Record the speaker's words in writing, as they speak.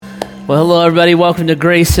Well, hello, everybody. Welcome to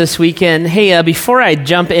Grace this weekend. Hey, before I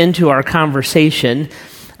jump into our conversation,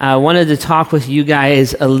 I wanted to talk with you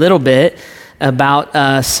guys a little bit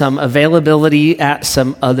about some availability at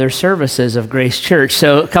some other services of Grace Church.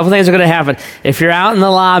 So a couple things are going to happen. If you're out in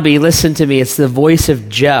the lobby, listen to me. It's the voice of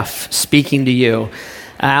Jeff speaking to you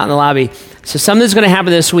out in the lobby. So something's going to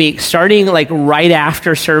happen this week. Starting like right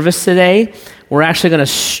after service today, we're actually going to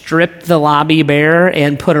strip the lobby bare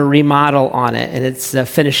and put a remodel on it. And it's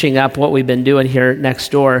finishing up what we've been doing here next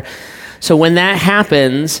door. So when that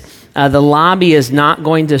happens, the lobby is not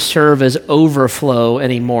going to serve as overflow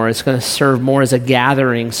anymore. It's going to serve more as a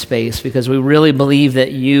gathering space because we really believe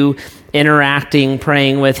that you interacting,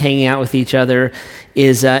 praying with, hanging out with each other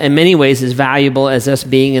is in many ways as valuable as us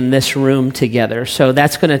being in this room together. So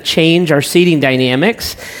that's going to change our seating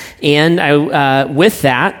dynamics. And with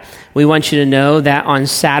that, we want you to know that on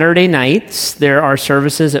Saturday nights, there are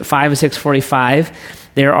services at 5 and 6:45.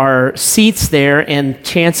 There are seats there and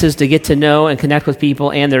chances to get to know and connect with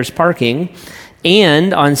people, and there's parking.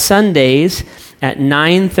 And on Sundays at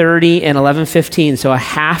 9:30 and 11:15, so a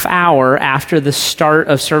half hour after the start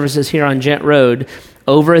of services here on Gent Road,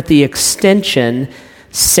 over at the extension,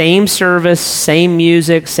 same service, same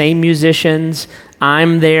music, same musicians.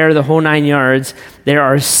 I'm there, the whole 9 yards. There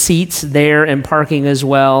are seats there and parking as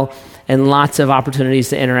well, and lots of opportunities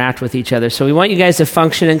to interact with each other. So we want you guys to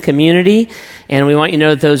function in community, and we want you to know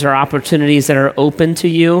that those are opportunities that are open to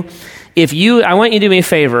you. I want you to do me a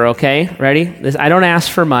favor, okay? Ready? I don't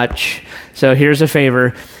ask for much, so here's a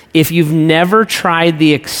favor. If you've never tried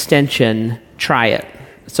the extension, try it.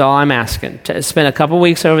 That's all I'm asking. Spend a couple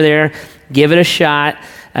weeks over there, give it a shot.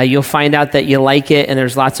 You'll find out that you like it, and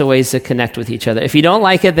there's lots of ways to connect with each other. If you don't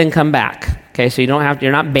like it, then come back. Okay, so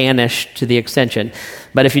you're not banished to the extension.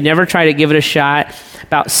 But if you never tried it, give it a shot.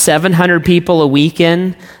 About 700 people a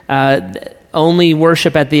weekend only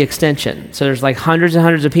worship at the extension. So there's like hundreds and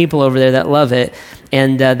hundreds of people over there that love it,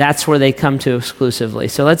 and that's where they come to exclusively.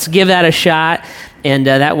 So let's give that a shot, and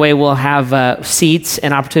that way we'll have seats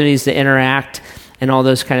and opportunities to interact and all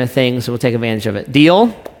those kind of things. We'll take advantage of it.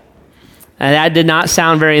 Deal? That did not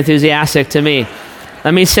sound very enthusiastic to me.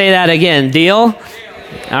 Let me say that again. Deal? All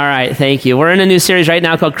right, thank you. We're in a new series right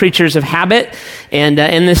now called Creatures of Habit. And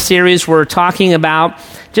in this series, we're talking about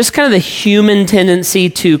just kind of the human tendency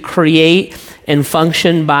to create and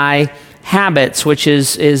function by habits, which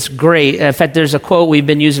is great. In fact, there's a quote we've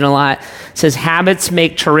been using a lot. It says, habits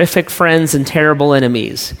make terrific friends and terrible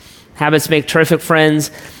enemies. Habits make terrific friends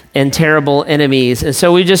and terrible enemies. And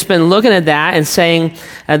so we've just been looking at that and saying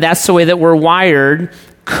that's the way that we're wired.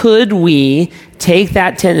 Could we take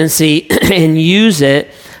that tendency and use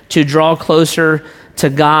it to draw closer to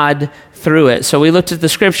God through it? So we looked at the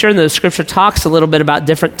scripture, and the scripture talks a little bit about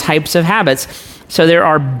different types of habits. So there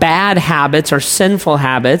are bad habits or sinful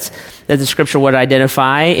habits that the scripture would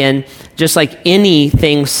identify, and just like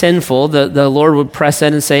anything sinful, the Lord would press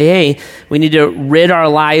in and say, hey, we need to rid our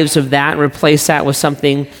lives of that and replace that with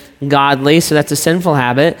something godly. So that's a sinful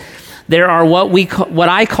habit. There are what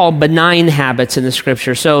I call benign habits in the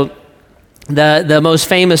scripture. So the most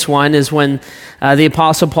famous one is when the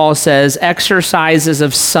Apostle Paul says, exercises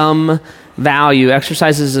of some value. I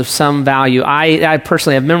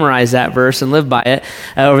personally have memorized that verse and lived by it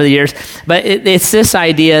over the years. But it's this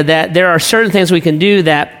idea that there are certain things we can do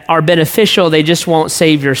that are beneficial, they just won't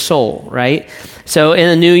save your soul, right? So in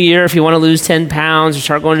the new year, if you want to lose 10 pounds or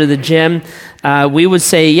start going to the gym, we would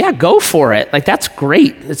say, yeah, go for it. Like, that's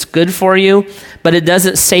great. It's good for you, but it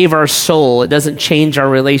doesn't save our soul. It doesn't change our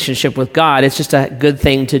relationship with God. It's just a good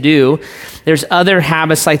thing to do. There's other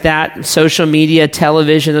habits like that, social media,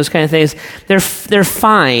 television, those kind of things. They're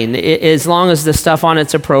fine as long as the stuff on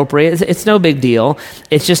it's appropriate. It's no big deal.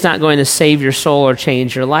 It's just not going to save your soul or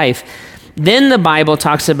change your life. Then the Bible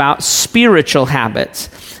talks about spiritual habits.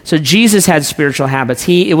 So Jesus had spiritual habits.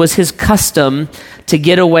 It was his custom to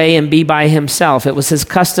get away and be by himself. It was his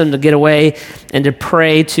custom to get away and to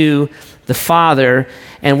pray to the Father.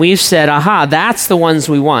 And we've said, that's the ones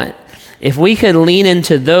we want. If we could lean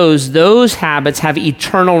into those habits have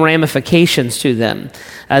eternal ramifications to them.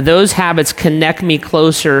 Those habits connect me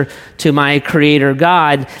closer to my Creator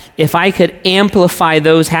God. If I could amplify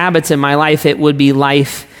those habits in my life, it would be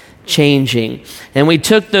life-changing. And we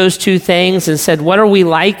took those two things and said, what are we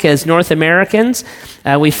like as North Americans?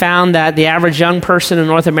 We found that the average young person in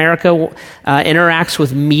North America interacts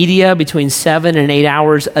with media between 7 and 8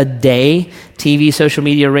 hours a day, TV, social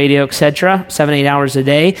media, radio, etc., 7-8 hours a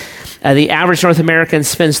day. The average North American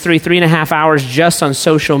spends 3.5 hours just on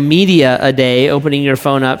social media a day, opening your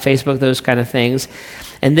phone up, Facebook, those kind of things.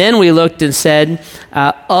 And then we looked and said,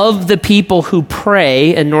 of the people who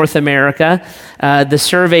pray in North America, the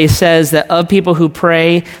survey says that of people who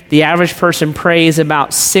pray, the average person prays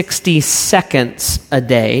about 60 seconds a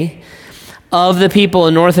day. Of the people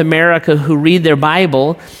in North America who read their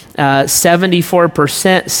Bible,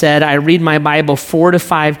 74% said, I read my Bible 4 to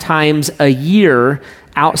 5 times a year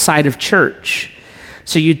outside of church.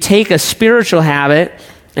 So you take a spiritual habit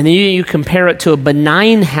and then you compare it to a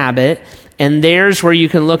benign habit, and there's where you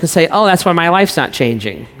can look and say, oh, that's why my life's not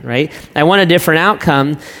changing, right? I want a different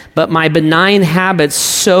outcome, but my benign habits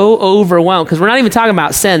so overwhelm, because we're not even talking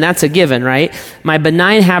about sin, that's a given, right? My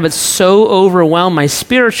benign habits so overwhelm my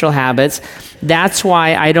spiritual habits, that's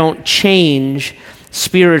why I don't change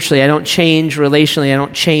spiritually, I don't change relationally, I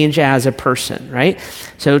don't change as a person, right?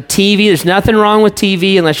 So TV, there's nothing wrong with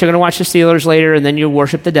TV unless you're going to watch the Steelers later and then you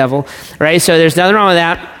worship the devil, right? So there's nothing wrong with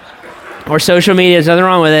that. Or social media, there's nothing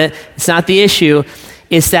wrong with it. It's not the issue.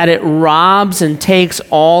 It's that it robs and takes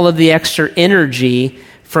all of the extra energy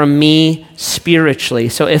from me spiritually.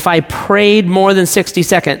 So if I prayed more than 60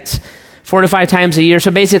 seconds, 4 to 5 times a year,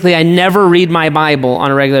 so basically I never read my Bible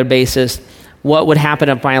on a regular basis, what would happen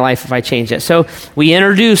in my life if I changed it? So we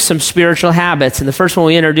introduced some spiritual habits, and the first one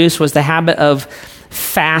we introduced was the habit of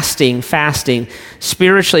fasting.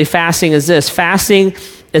 Spiritually, fasting is this. Fasting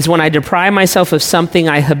is when I deprive myself of something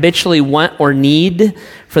I habitually want or need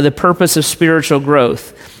for the purpose of spiritual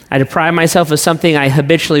growth. I deprive myself of something I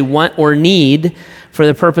habitually want or need for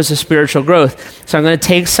the purpose of spiritual growth. So I'm going to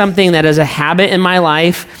take something that is a habit in my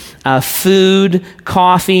life, food,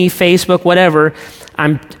 coffee, Facebook, whatever.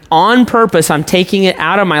 I'm on purpose, I'm taking it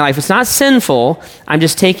out of my life. It's not sinful. I'm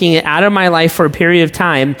just taking it out of my life for a period of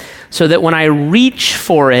time so that when I reach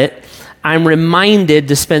for it, I'm reminded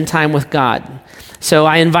to spend time with God. So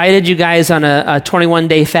I invited you guys on a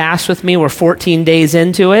 21-day fast with me. We're 14 days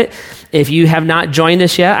into it. If you have not joined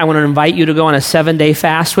us yet, I want to invite you to go on a 7-day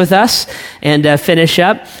fast with us and finish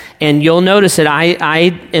up. And you'll notice that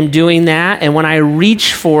I am doing that. And when I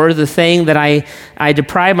reach for the thing that I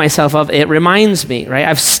deprive myself of, it reminds me, right?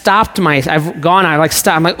 I'm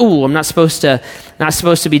like, ooh, I'm not supposed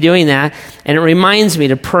to be doing that. And it reminds me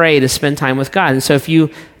to pray, to spend time with God. And so if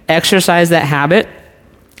you exercise that habit,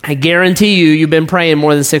 I guarantee you've been praying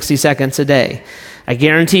more than 60 seconds a day. I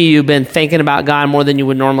guarantee you've been thinking about God more than you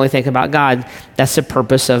would normally think about God. That's the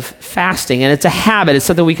purpose of fasting. And it's a habit. It's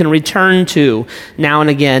something we can return to now and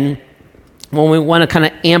again when we want to kind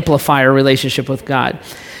of amplify our relationship with God.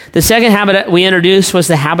 The second habit we introduced was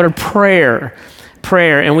the habit of prayer.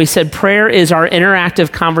 And we said prayer is our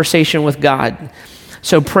interactive conversation with God.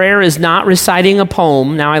 So prayer is not reciting a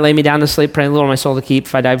poem. Now I lay me down to sleep, praying the Lord my soul to keep.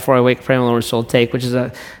 If I die before I wake, praying the Lord my soul to take, which is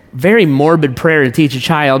a very morbid prayer to teach a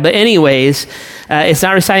child. But anyways, it's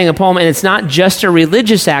not reciting a poem, and it's not just a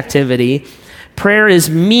religious activity. Prayer is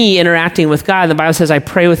me interacting with God. The Bible says I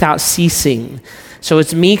pray without ceasing. So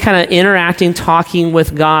it's me kind of interacting, talking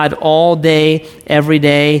with God all day, every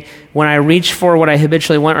day. When I reach for what I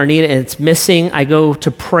habitually want or need and it's missing, I go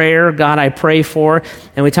to prayer. God, I pray for.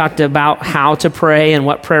 And we talked about how to pray and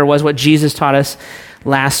what prayer was, what Jesus taught us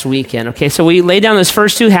last weekend. Okay, so we laid down those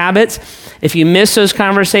first 2 habits. If you miss those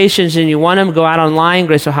conversations and you want them, go out online,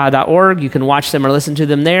 graceohio.org. You can watch them or listen to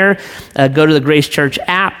them there. Go to the Grace Church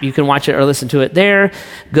app. You can watch it or listen to it there.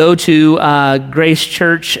 Go to Grace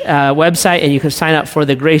Church website, and you can sign up for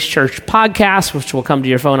the Grace Church podcast, which will come to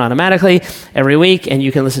your phone automatically every week, and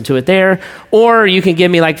you can listen to it there. Or you can give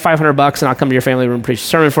me like $500 and I'll come to your family room and preach a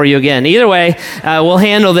sermon for you again. Either way, we'll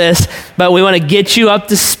handle this, but we want to get you up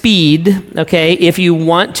to speed, okay? If you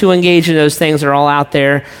want to engage in those things, they're all out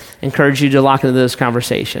there. Encourage you to lock into those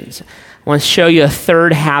conversations. I want to show you a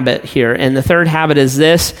third habit here, and the third habit is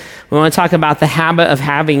this. We want to talk about the habit of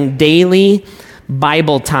having daily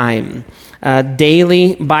Bible time.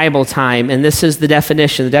 Daily Bible time, and this is the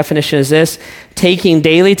definition. The definition is this: taking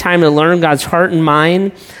daily time to learn God's heart and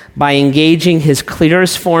mind by engaging His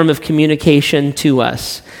clearest form of communication to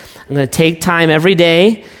us. I'm going to take time every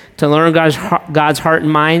day to learn God's heart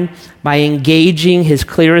and mind by engaging His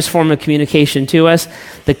clearest form of communication to us.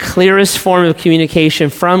 The clearest form of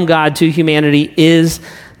communication from God to humanity is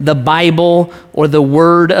the Bible, or the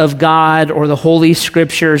Word of God, or the Holy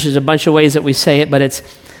Scriptures. There's a bunch of ways that we say it, but it's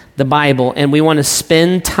the Bible. And we want to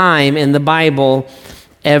spend time in the Bible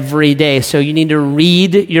every day. So you need to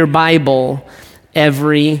read your Bible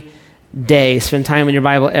every day. Spend time in your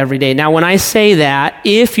Bible every day. Now, when I say that,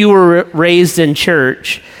 if you were raised in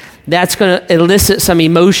church, that's going to elicit some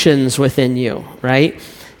emotions within you, right?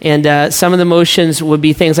 And some of the emotions would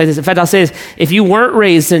be things like this. In fact, I'll say this: if you weren't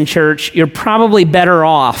raised in church, you're probably better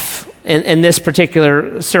off in this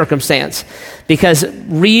particular circumstance, because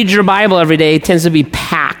read your Bible every day tends to be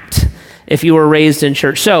packed if you were raised in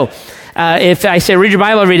church. So if I say read your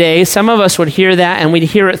Bible every day, some of us would hear that and we'd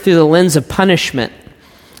hear it through the lens of punishment.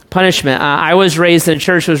 I was raised in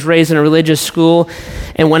church, was raised in a religious school,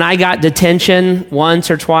 and when I got detention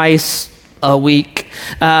once or twice a week,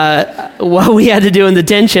 what we had to do in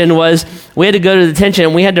detention was we had to go to detention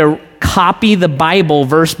and we had to copy the Bible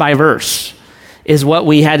verse by verse is what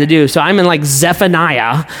we had to do. So I'm in like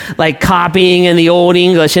Zephaniah, like copying in the Old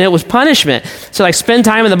English, and it was punishment. So like spend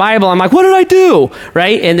time in the Bible, I'm like, what did I do?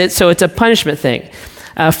 Right? And so it's a punishment thing.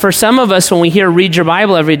 For some of us, when we hear read your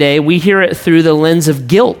Bible every day, we hear it through the lens of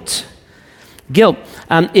guilt. Guilt.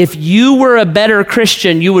 If you were a better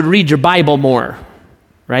Christian, you would read your Bible more,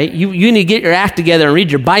 right? You need to get your act together and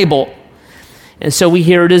read your Bible. And so we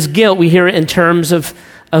hear it as guilt. We hear it in terms of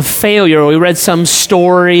failure. We read some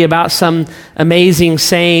story about some amazing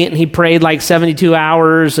saint, and he prayed like 72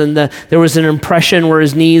 hours, and there was an impression where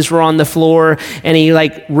his knees were on the floor, and he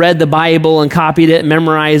like read the Bible and copied it,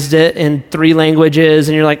 memorized it in 3 languages,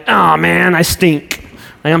 and you're like, oh man, I stink.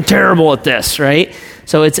 Like, I'm terrible at this, right?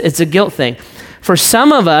 So it's a guilt thing. For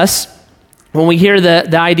some of us, when we hear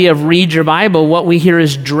the idea of read your Bible, what we hear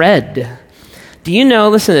is dread. Do you know,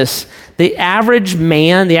 listen to this, the average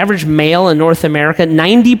male in North America,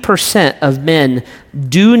 90% of men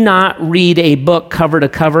do not read a book cover to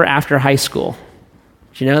cover after high school.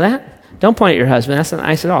 Did you know that? Don't point at your husband. That's not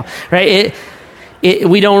nice at all, right?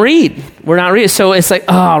 We don't read. We're not reading. So it's like,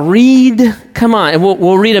 read. Come on. And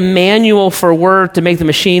we'll read a manual for work to make the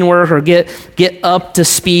machine work, or get up to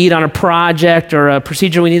speed on a project or a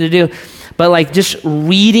procedure we need to do. But like just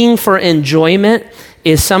reading for enjoyment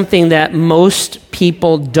is something that most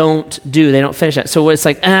people don't do. They don't finish that. So it's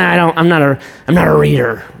like, I'm not a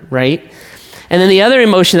reader, right? And then the other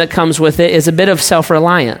emotion that comes with it is a bit of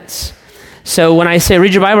self-reliance. So when I say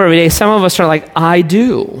read your Bible every day, some of us are like, I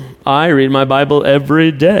do. I read my Bible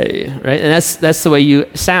every day, right? And that's the way you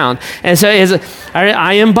sound. And so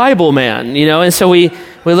I am Bible man, you know? And so we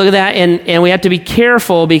look at that and we have to be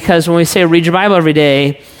careful, because when we say read your Bible every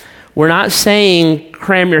day, we're not saying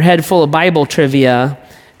cram your head full of Bible trivia.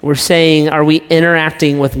 We're saying, are we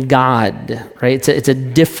interacting with God, right? It's a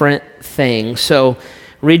different thing. So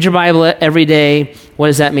read your Bible every day. What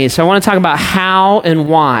does that mean? So I want to talk about how and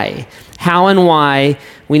why. How and why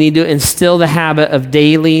we need to instill the habit of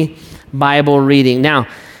daily Bible reading. Now,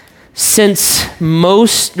 since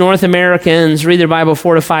most North Americans read their Bible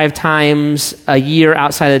 4 to 5 times a year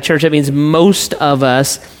outside of the church, that means most of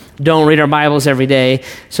us don't read our Bibles every day.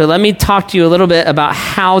 So let me talk to you a little bit about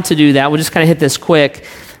how to do that. We'll just kind of hit this quick,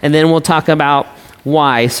 and then we'll talk about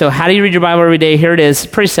why. So how do you read your Bible every day? Here it is.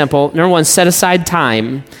 Pretty simple. Number 1, set aside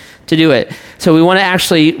time to do it. So we want to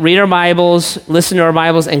actually read our Bibles, listen to our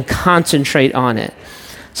Bibles, and concentrate on it.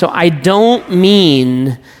 So I don't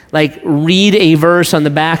mean like read a verse on the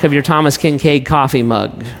back of your Thomas Kincaid coffee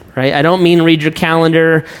mug, right? I don't mean read your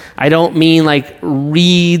calendar. I don't mean like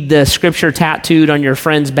read the scripture tattooed on your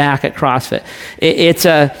friend's back at CrossFit.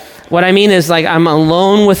 What I mean is like I'm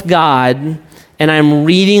alone with God and I'm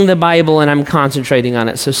reading the Bible and I'm concentrating on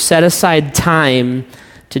it. So set aside time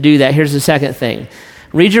to do that. Here's the second thing.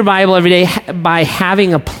 Read your Bible every day by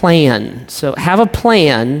having a plan. So have a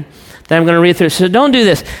plan that I'm going to read through. So don't do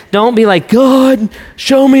this. Don't be like, God,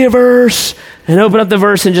 show me a verse, and open up the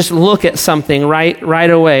verse and just look at something right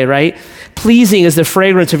away, right? Pleasing is the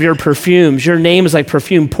fragrance of your perfumes. Your name is like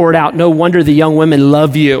perfume poured out. No wonder the young women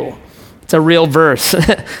love you. It's a real verse.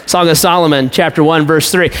 Song of Solomon, chapter 1,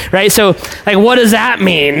 verse 3, right? So like, what does that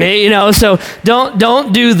mean? You know, so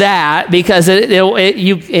don't do that, because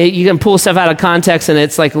you can pull stuff out of context and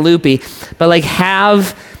it's like loopy, but like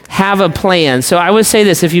have a plan. So I would say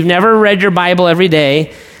this: if you've never read your Bible every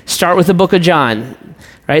day, start with the book of John,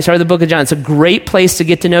 right? Start with the book of John. It's a great place to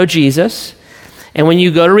get to know Jesus. And when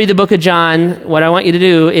you go to read the book of John, what I want you to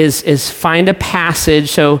do is find a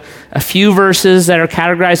passage, so a few verses that are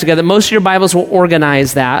categorized together. Most of your Bibles will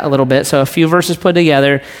organize that a little bit, so a few verses put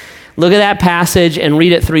together. Look at that passage and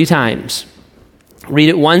read it 3 times. Read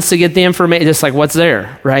it once to get the information, just like what's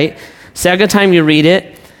there, right? Second time you read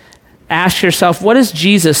it, ask yourself, what is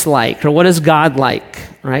Jesus like, or what is God like,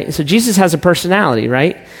 right? So Jesus has a personality,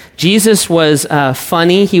 right? Jesus was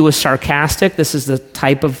funny. He was sarcastic. This is the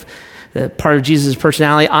type of the part of Jesus'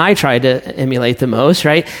 personality I try to emulate the most,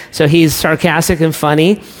 right? So he's sarcastic and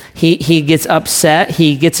funny. He gets upset.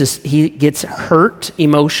 He gets hurt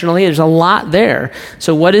emotionally. There's a lot there.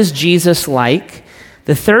 So what is Jesus like?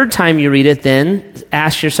 The third time you read it, then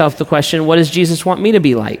ask yourself the question, what does Jesus want me to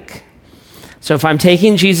be like? So if I'm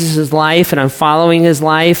taking Jesus' life and I'm following his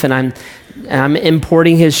life and I'm I'm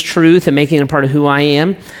importing his truth and making it a part of who I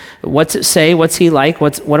am. What's it say? What's he like?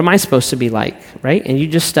 What am I supposed to be like, right? And you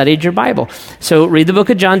just studied your Bible. So read the book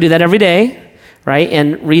of John, do that every day, right?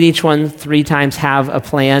 And read each one 3 times, have a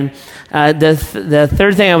plan. The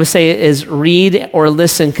third thing I would say is read or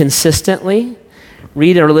listen consistently.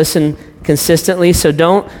 Read or listen consistently. So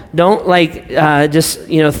don't just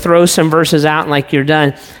throw some verses out and like you're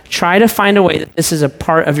done. Try to find a way that this is a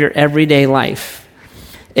part of your everyday life.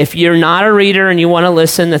 If you're not a reader and you want to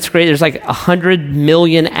listen, that's great. There's like 100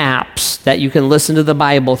 million apps that you can listen to the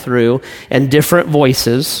Bible through and different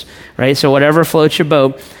voices, right? So whatever floats your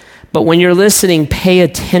boat. But when you're listening, pay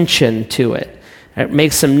attention to it. Right?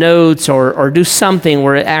 Make some notes or do something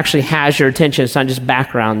where it actually has your attention. It's not just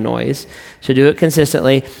background noise. So do it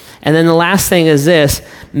consistently. And then the last thing is this: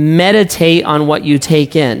 meditate on what you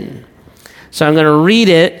take in. So I'm going to read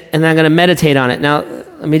it and then I'm going to meditate on it. Now,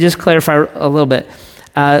 let me just clarify a little bit.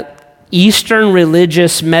 Eastern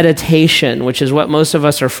religious meditation, which is what most of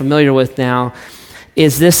us are familiar with now,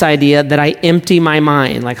 is this idea that I empty my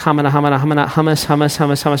mind, like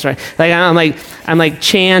hummus, right? Like I'm like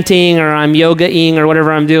chanting or I'm yogaing or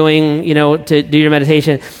whatever I'm doing, to do your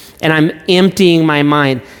meditation, and I'm emptying my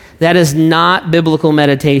mind. That is not biblical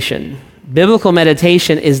meditation. Biblical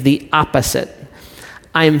meditation is the opposite.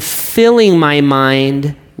 I'm filling my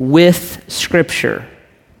mind with Scripture.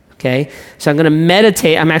 Okay, so I'm going to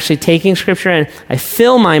meditate. I'm actually taking Scripture and I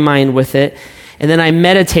fill my mind with it, and then I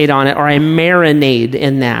meditate on it, or I marinate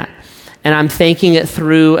in that. And I'm thinking it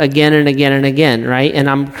through again and again and again, right? And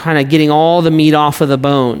I'm kind of getting all the meat off of the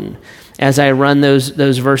bone as I run those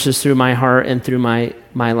verses through my heart and through my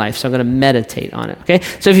life. So I'm going to meditate on it, okay?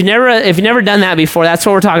 So if you've never done that before, that's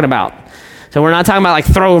what we're talking about. So we're not talking about like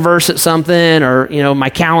throw a verse at something or, my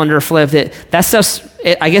calendar flipped it. That stuff's,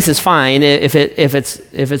 I guess it's fine if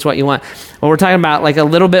it's what you want. But we're talking about like a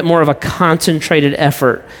little bit more of a concentrated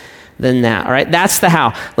effort than that, all right? That's the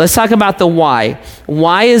how. Let's talk about the why.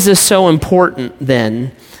 Why is this so important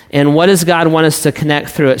then? And what does God want us to connect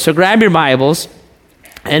through it? So grab your Bibles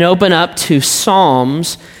and open up to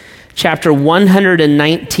Psalms chapter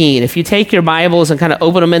 119. If you take your Bibles and kind of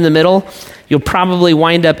open them in the middle, you'll probably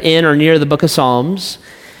wind up in or near the book of Psalms.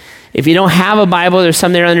 If you don't have a Bible, there's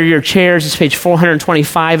some there under your chairs. It's page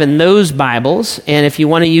 425 in those Bibles. And if you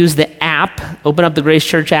want to use the app, open up the Grace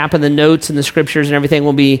Church app, and the notes and the scriptures and everything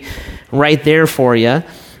will be right there for you.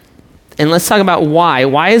 And let's talk about why.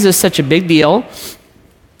 Why is this such a big deal?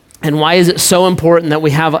 And why is it so important that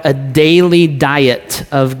we have a daily diet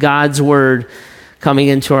of God's Word coming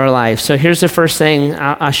into our life? So here's the first thing.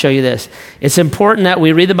 I'll show you this. It's important that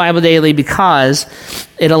we read the Bible daily because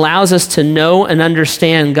it allows us to know and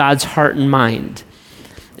understand God's heart and mind.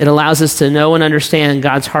 It allows us to know and understand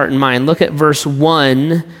God's heart and mind. Look at verse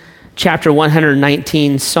 1, chapter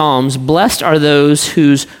 119, Psalms. Blessed are those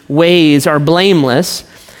whose ways are blameless,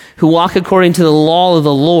 who walk according to the law of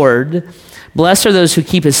the Lord. Blessed are those who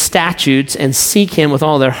keep his statutes and seek him with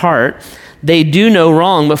all their heart. They do no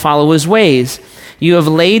wrong but follow his ways. You have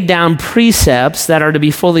laid down precepts that are to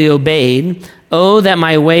be fully obeyed. Oh, that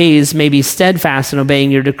my ways may be steadfast in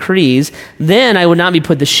obeying your decrees. Then I would not be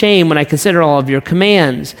put to shame when I consider all of your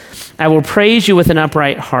commands. I will praise you with an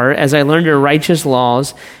upright heart as I learn your righteous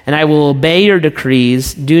laws, and I will obey your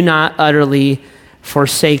decrees. Do not utterly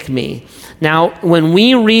forsake me. Now, when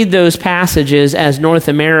we read those passages as North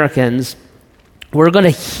Americans, we're going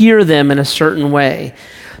to hear them in a certain way.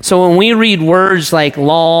 So when we read words like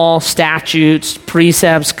law, statutes,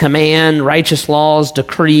 precepts, command, righteous laws,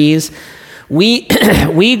 decrees,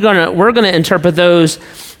 we're gonna interpret those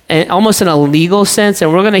almost in a legal sense,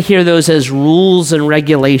 and we're going to hear those as rules and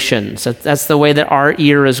regulations. That's the way that our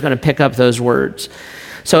ear is going to pick up those words.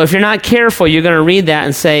 So if you're not careful, you're going to read that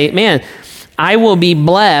and say, man, I will be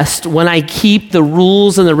blessed when I keep the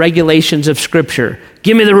rules and the regulations of Scripture.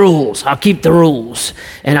 Give me the rules. I'll keep the rules.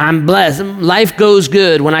 And I'm blessed. Life goes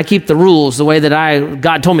good when I keep the rules the way that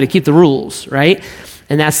God told me to keep the rules, right?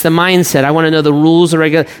 And that's the mindset. I want to know the rules,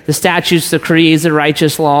 the statutes, the decrees, the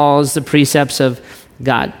righteous laws, the precepts of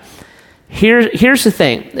God. Here's the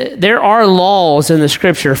thing. There are laws in the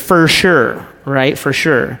Scripture for sure, right? For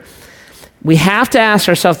sure. We have to ask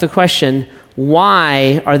ourselves the question,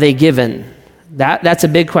 why are they given? That's a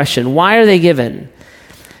big question. Why are they given?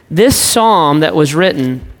 This psalm that was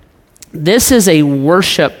written, this is a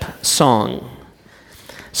worship song.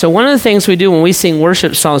 So one of the things we do when we sing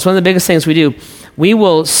worship songs, one of the biggest things we do, we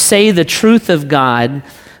will say the truth of God,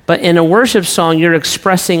 but in a worship song, you're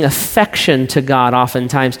expressing affection to God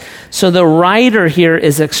oftentimes. So the writer here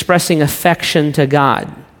is expressing affection to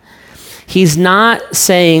God. He's not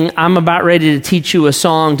saying, I'm about ready to teach you a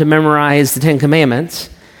song to memorize the Ten Commandments.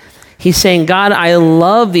 He's saying, God, I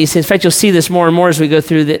love these things. In fact, you'll see this more and more as we go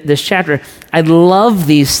through this chapter. I love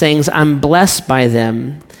these things. I'm blessed by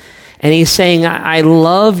them. And he's saying, I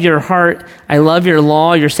love your heart. I love your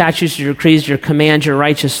law, your statutes, your decrees, your commands, your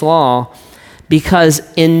righteous law. Because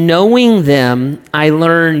in knowing them, I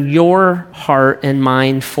learn your heart and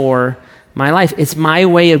mind for my life. It's my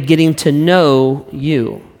way of getting to know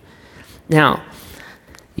you. Now,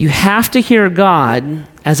 you have to hear God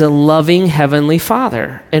as a loving heavenly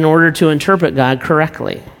Father in order to interpret God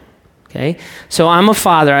correctly. Okay? So I'm a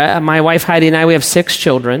father. My wife Heidi and I, we have 6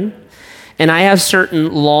 children. And I have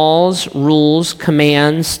certain laws, rules,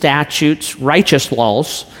 commands, statutes, righteous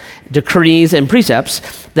laws, decrees, and precepts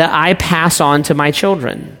that I pass on to my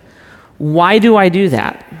children. Why do I do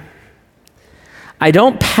that? I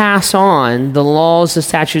don't pass on the laws, the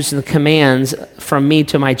statutes, and the commands from me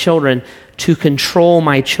to my children to control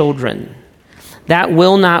my children. That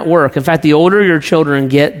will not work. In fact, the older your children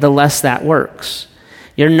get, the less that works.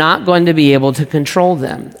 You're not going to be able to control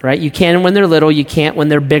them, right? You can when they're little, you can't when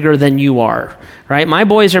they're bigger than you are, right? My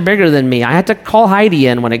boys are bigger than me. I have to call Heidi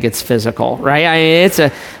in when it gets physical, right? It's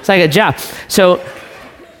like a job. So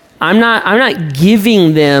I'm not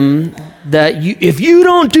giving them if you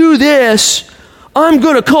don't do this, I'm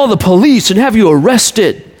going to call the police and have you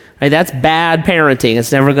arrested. Right? That's bad parenting.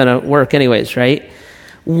 It's never going to work anyways, right?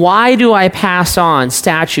 Why do I pass on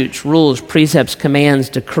statutes, rules, precepts, commands,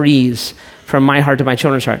 decrees from my heart to my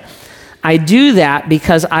children's heart? I do that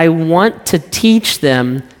because I want to teach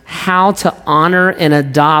them how to honor and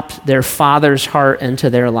adopt their Father's heart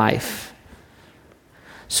into their life.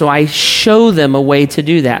 So I show them a way to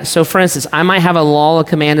do that. So for instance, I might have a law, a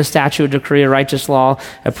command, a statute, a decree, a righteous law,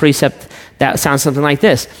 a precept that sounds something like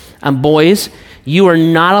this. Boys, you are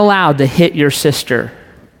not allowed to hit your sister.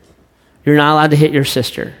 You're not allowed to hit your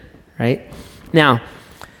sister, right? Now,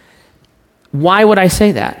 why would I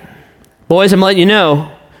say that? Boys, I'm letting you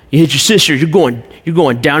know, you hit your sister, you're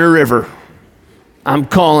going down the river. I'm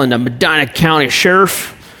calling the Medina County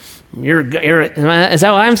Sheriff. Is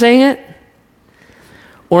that why I'm saying it?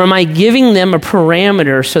 Or am I giving them a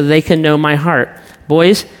parameter so they can know my heart?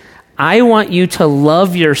 Boys, I want you to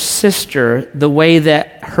love your sister the way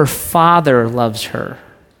that her father loves her.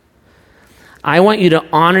 I want you to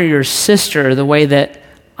honor your sister the way that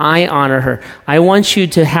I honor her. I want you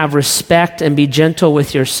to have respect and be gentle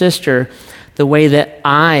with your sister the way that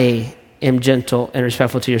I am gentle and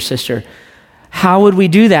respectful to your sister. How would we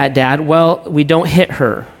do that, Dad? Well, we don't hit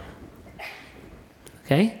her.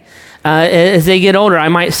 Okay? As they get older, I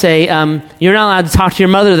might say, you're not allowed to talk to your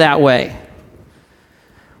mother that way.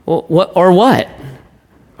 Well, what?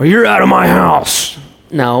 Or you're out of my house.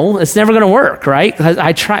 No, it's never going to work, right? Because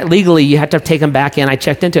I try legally, you have to take them back in. I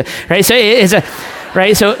checked into it, right? So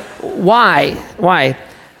right? So why?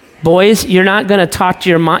 Boys, you're not going to talk to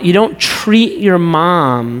your mom. You don't treat your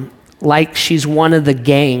mom like she's one of the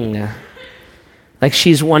gang. Like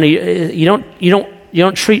she's one of you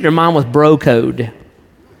don't treat your mom with bro code.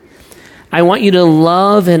 I want you to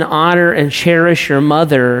love and honor and cherish your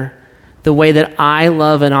mother the way that I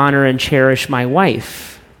love and honor and cherish my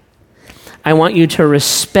wife. I want you to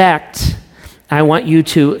respect. I want you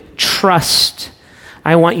to trust.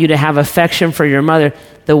 I want you to have affection for your mother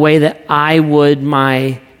the way that I would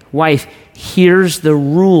my wife. Here's the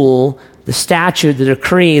rule, the statute, the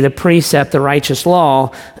decree, the precept, the righteous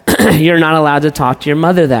law. You're not allowed to talk to your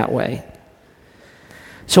mother that way.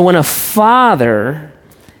 So when a father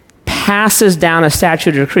passes down a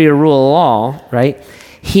statute, a decree, a rule, a law, right?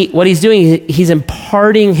 What he's doing, he's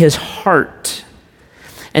imparting his heart.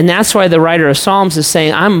 And that's why the writer of Psalms is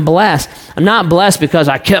saying, I'm blessed. I'm not blessed because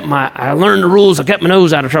I learned the rules, I kept my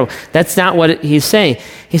nose out of trouble. That's not what he's saying.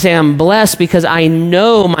 He's saying, I'm blessed because I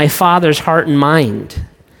know my Father's heart and mind.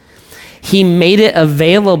 He made it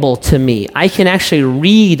available to me. I can actually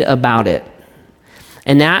read about it.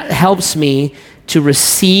 And that helps me to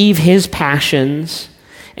receive his passions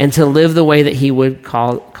and to live the way that he would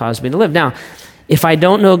cause me to live. Now, if I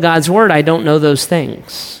don't know God's word, I don't know those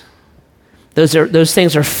things. Those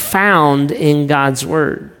things are found in God's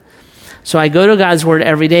word. So I go to God's word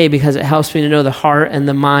every day because it helps me to know the heart and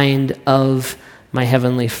the mind of my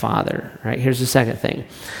heavenly Father. Right? Here's the second thing.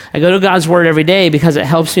 I go to God's word every day because it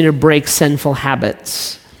helps me to break sinful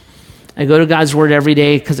habits. I go to God's word every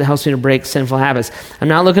day because it helps me to break sinful habits. I'm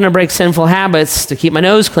not looking to break sinful habits to keep my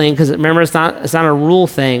nose clean because remember, it's not a rule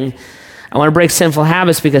thing. I want to break sinful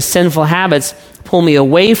habits because sinful habits pull me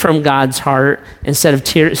away from God's heart instead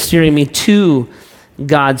of steering me to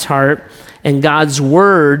God's heart. And God's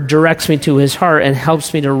word directs me to his heart and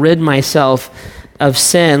helps me to rid myself of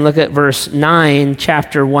sin. Look at verse 9,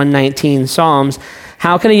 chapter 119, Psalms.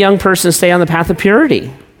 How can a young person stay on the path of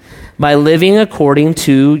purity? by living according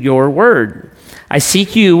to your word. I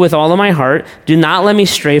seek you with all of my heart. Do not let me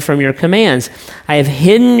stray from your commands. I have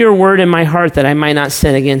hidden your word in my heart that I might not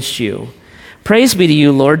sin against you. Praise be to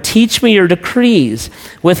you, Lord. Teach me your decrees.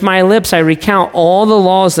 With my lips I recount all the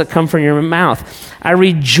laws that come from your mouth. I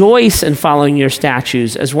rejoice in following your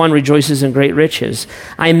statutes as one rejoices in great riches.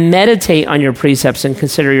 I meditate on your precepts and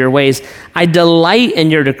consider your ways. I delight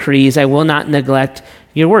in your decrees. I will not neglect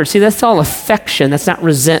your word. See, that's all affection. That's not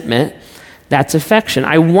resentment. That's affection.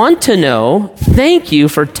 I want to know, thank you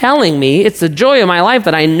for telling me. It's the joy of my life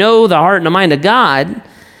that I know the heart and the mind of God.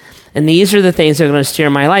 And these are the things that are going to steer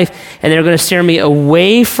my life. And they're going to steer me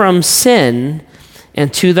away from sin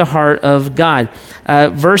and to the heart of God.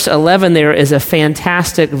 Verse 11 there is a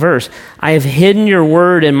fantastic verse. I have hidden your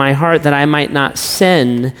word in my heart that I might not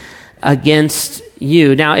sin against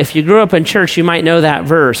you. Now, if you grew up in church, you might know that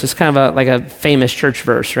verse. It's kind of like a famous church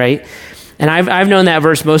verse, right? And I've known that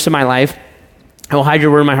verse most of my life. I will hide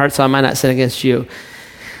your word in my heart so I might not sin against you.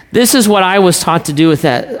 This is what I was taught to do with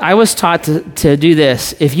that. I was taught to do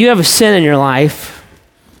this. If you have a sin in your life,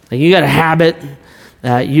 like you got a habit,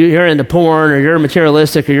 you're into porn or you're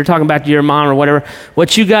materialistic or you're talking back to your mom or whatever,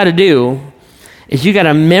 what you got to do is you got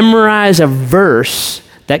to memorize a verse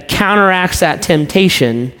that counteracts that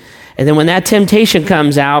temptation. And then when that temptation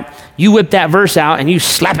comes out, you whip that verse out and you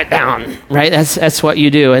slap it down, right? That's what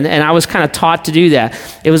you do. And I was kind of taught to do that.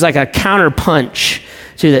 It was like a counter punch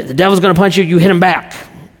to that. The devil's going to punch you, you hit him back.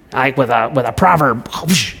 Like with a proverb,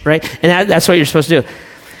 right? And that's what you're supposed to do.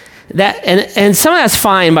 And some of that's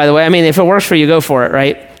fine, by the way. I mean, if it works for you, go for it,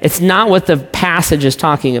 right? It's not what the passage is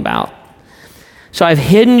talking about. So I've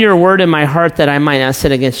hidden your word in my heart that I might not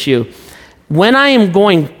sin against you. When I am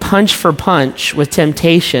going punch for punch with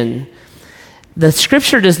temptation, the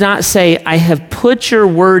scripture does not say, I have put your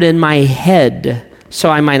word in my head so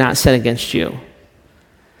I might not sin against you.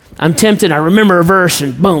 I'm tempted, I remember a verse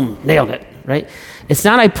and boom, nailed it, right? It's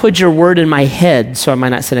not I put your word in my head so I might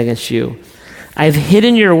not sin against you. I've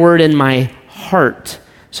hidden your word in my heart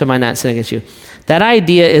so I might not sin against you. That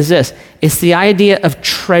idea is this. It's the idea of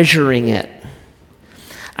treasuring it.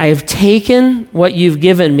 I have taken what you've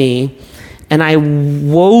given me and I've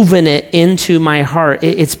woven it into my heart.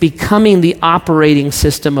 It's becoming the operating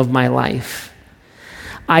system of my life.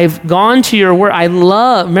 I've gone to your word. I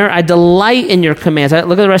delight in your commands. Look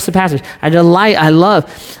at the rest of the passage. I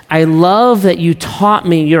love that you taught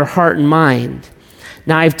me your heart and mind.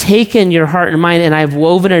 Now I've taken your heart and mind and I've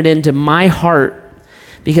woven it into my heart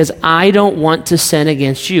because I don't want to sin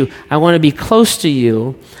against you. I want to be close to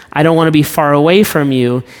you. I don't want to be far away from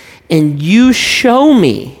you. And you show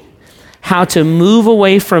me how to move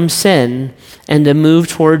away from sin and to move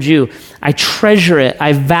towards you. I treasure it.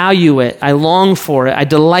 I value it. I long for it. I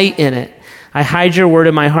delight in it. I hide your word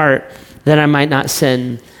in my heart that I might not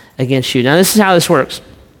sin against you. Now, this is how this works.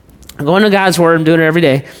 I'm going to God's word. I'm doing it every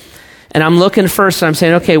day. And I'm looking first and I'm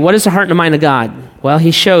saying, okay, what is the heart and the mind of God? Well,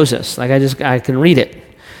 he shows us. Like I can read it.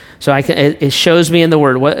 So it shows me in the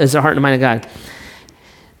word, what is the heart and the mind of God?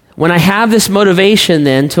 When I have this motivation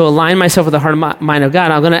then to align myself with the heart and mind of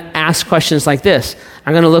God, I'm going to ask questions like this.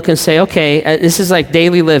 I'm going to look and say, okay, this is like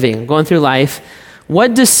daily living, going through life.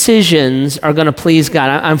 What decisions are going to please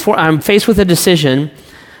God? I'm faced with a decision.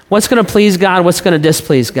 What's going to please God? What's going to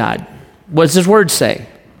displease God? What does his word say?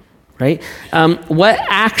 Right? What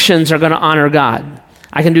actions are going to honor God?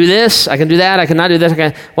 I can do this, I can do that, I cannot do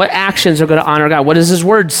this. What actions are going to honor God? What does his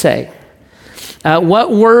word say?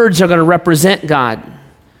 What words are going to represent God?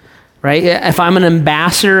 Right? If I'm an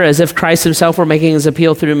ambassador, as if Christ himself were making his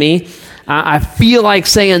appeal through me, I feel like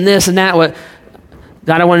saying this and that.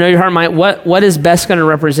 God, I want to know your heart and mind. What is best going to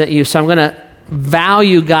represent you? So I'm going to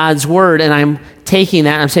value God's word, and I'm taking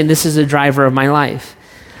that, and I'm saying this is the driver of my life.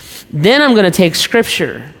 Then I'm going to take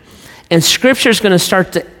Scripture, and Scripture is going to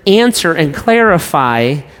start to answer and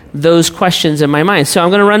clarify those questions in my mind. So I'm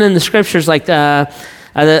going to run in the Scriptures like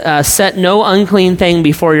set no unclean thing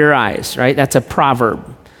before your eyes, right? That's a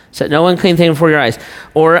proverb. Set no unclean thing before your eyes.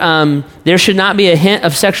 Or there should not be a hint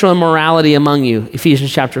of sexual immorality among you,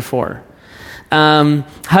 Ephesians chapter 4.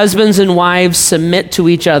 Husbands and wives submit to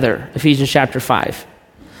each other, Ephesians chapter 5.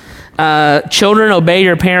 Children, obey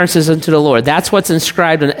your parents as unto the Lord. That's what's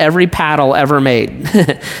inscribed on every paddle ever made.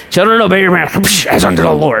 Children, obey your parents as unto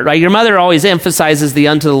the Lord. Right? Your mother always emphasizes the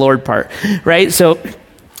unto the Lord part. Right? So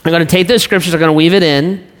I'm going to take those scriptures, I'm going to weave it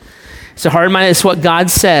in. It's a hard mind. It's what God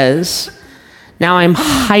says. Now I'm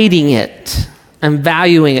hiding it. I'm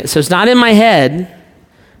valuing it. So it's not in my head,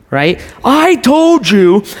 right? I told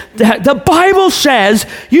you that the Bible says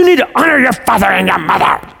you need to honor your father and your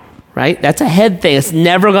mother, right? That's a head thing. It's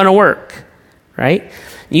never going to work, right?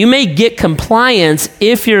 You may get compliance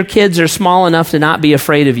if your kids are small enough to not be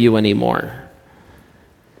afraid of you anymore.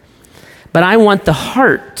 But I want the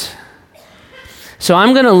heart. So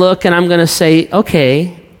I'm going to look and I'm going to say,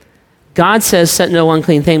 okay, God says set no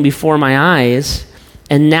unclean thing before my eyes.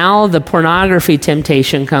 And now the pornography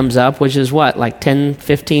temptation comes up, which is what, like 10,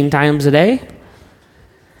 15 times a day?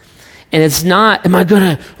 And it's not, I'm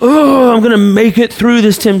going to make it through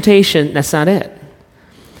this temptation. That's not it.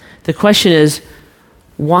 The question is,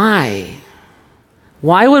 why?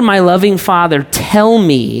 Why would my loving Father tell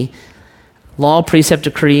me, law, precept,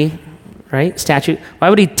 decree, right, statute, why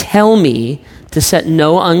would he tell me to set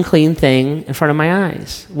no unclean thing in front of my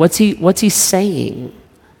eyes? What's he saying?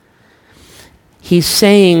 He's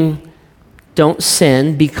saying, don't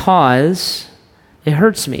sin because it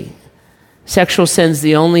hurts me. Sexual sin's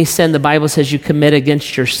the only sin the Bible says you commit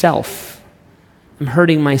against yourself. I'm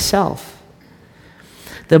hurting myself.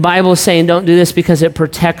 The Bible is saying don't do this because it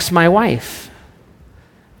protects my wife,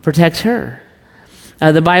 protects her.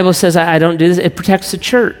 The Bible says I don't do this, it protects the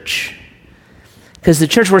church. Because the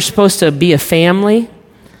church, we're supposed to be a family,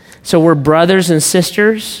 so we're brothers and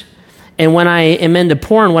sisters. And when I am into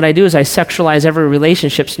porn, what I do is I sexualize every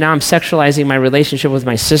relationship. So now I'm sexualizing my relationship with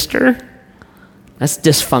my sister. That's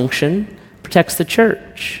dysfunction. Protects the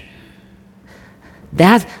church.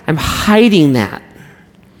 I'm hiding that.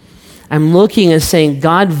 I'm looking and saying,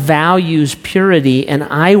 God values purity, and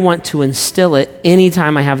I want to instill it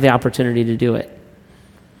anytime I have the opportunity to do it.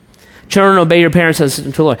 Children, obey your parents as to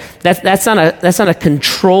the Lord. That's not a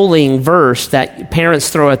controlling verse that parents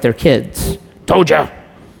throw at their kids. Told ya,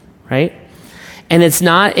 right? And it's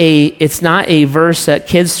not a verse that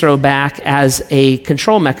kids throw back as a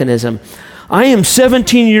control mechanism. I am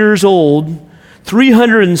 17 years old,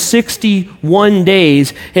 361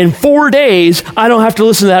 days. In 4 days, I don't have to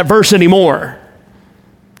listen to that verse anymore.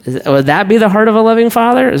 Would that be the heart of a loving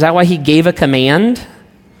father? Is that why he gave a command?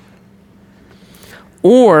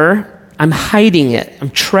 Or I'm hiding it. I'm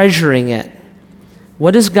treasuring it.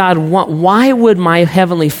 What does God want? Why would my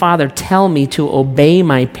heavenly Father tell me to obey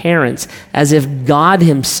my parents as if God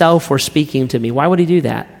himself were speaking to me? Why would he do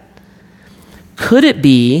that? Could it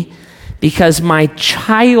be because my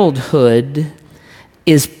childhood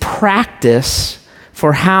is practice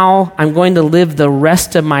for how I'm going to live the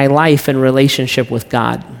rest of my life in relationship with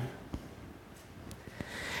God?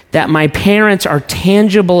 That my parents are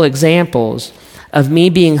tangible examples of me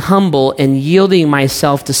being humble and yielding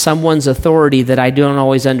myself to someone's authority that I don't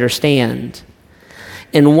always understand.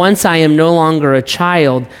 And once I am no longer a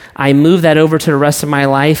child, I move that over to the rest of my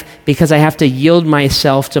life because I have to yield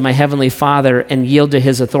myself to my Heavenly Father and yield to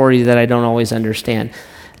his authority that I don't always understand.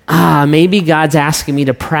 Maybe God's asking me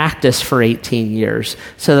to practice for 18 years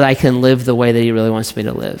so that I can live the way that he really wants me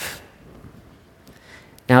to live.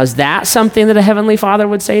 Now, is that something that a Heavenly Father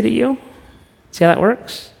would say to you? See how that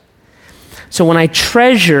works? So when I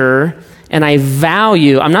treasure and I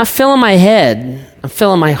value, I'm not filling my head, I'm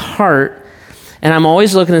filling my heart, and I'm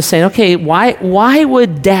always looking and saying, okay, why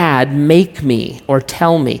would Dad make me or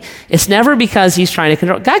tell me? It's never because he's trying to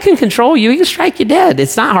control. God can control you. He can strike you dead.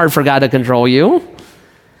 It's not hard for God to control you.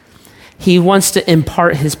 He wants to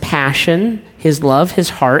impart his passion, his love, his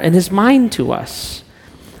heart, and his mind to us.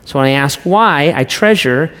 So when I ask why, I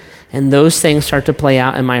treasure, and those things start to play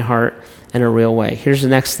out in my heart in a real way. Here's the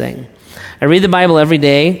next thing. I read the Bible every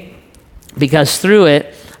day because through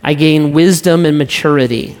it, I gain wisdom and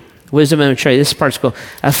maturity. Wisdom and maturity. This part's cool.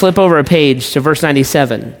 I flip over a page to verse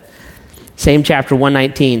 97. Same chapter,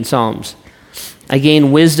 119, Psalms. I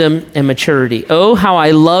gain wisdom and maturity. Oh, how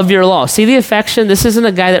I love your law. See the affection? This isn't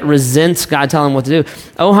a guy that resents God telling him what to do.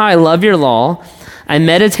 Oh, how I love your law. I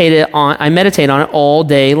meditate on it all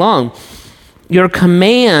day long. Your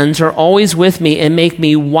commands are always with me and make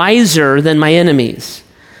me wiser than my enemies.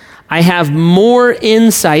 I have more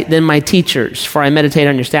insight than my teachers, for I meditate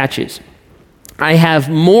on your statutes. I have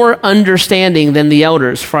more understanding than the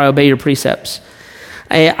elders, for I obey your precepts.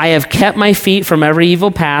 I have kept my feet from every evil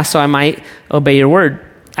path, so I might obey your word.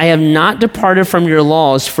 I have not departed from your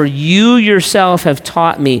laws, for you yourself have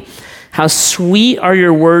taught me. How sweet are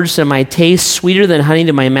your words to my taste, sweeter than honey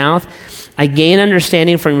to my mouth. I gain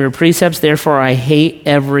understanding from your precepts, therefore I hate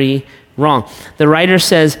every wrong. The writer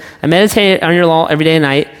says, I meditate on your law every day and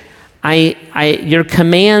night. Your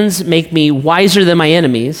commands make me wiser than my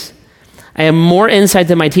enemies. I have more insight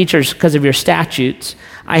than my teachers because of your statutes.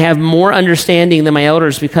 I have more understanding than my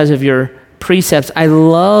elders because of your precepts. I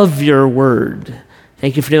love your word.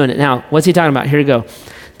 Thank you for doing it. Now, what's he talking about? Here we go.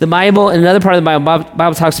 The Bible, in another part of the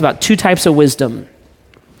Bible talks about two types of wisdom.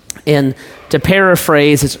 And to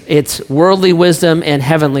paraphrase, it's worldly wisdom and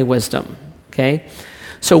heavenly wisdom. Okay?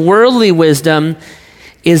 So worldly wisdom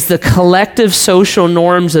is the collective social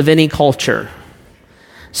norms of any culture.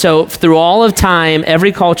 So through all of time,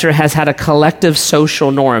 every culture has had a collective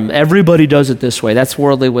social norm. Everybody does it this way. That's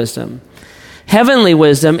worldly wisdom. Heavenly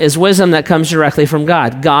wisdom is wisdom that comes directly from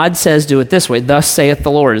God. God says, do it this way. Thus saith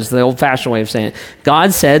the Lord is the old-fashioned way of saying it.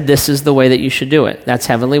 God said, this is the way that you should do it. That's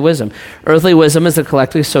heavenly wisdom. Earthly wisdom is the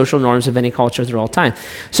collective social norms of any culture through all time.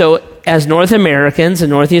 So as North Americans in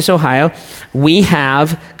Northeast Ohio, we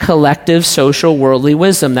have collective social worldly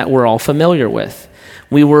wisdom that we're all familiar with.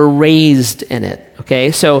 We were raised in it,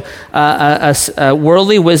 okay? So a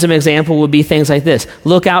worldly wisdom example would be things like this.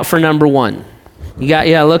 Look out for number one.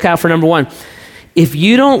 Look out for number one. If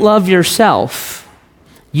you don't love yourself,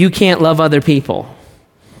 you can't love other people,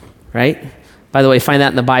 right? By the way, find that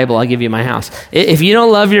in the Bible. I'll give you my house. If you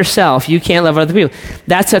don't love yourself, you can't love other people.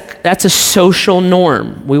 That's a social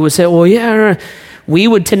norm. We would say, well, yeah. We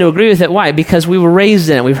would tend to agree with it. Why? Because we were raised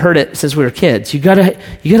in it. We've heard it since we were kids. You gotta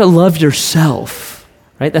love yourself,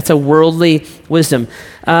 right? That's a worldly wisdom.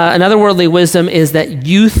 Another worldly wisdom is that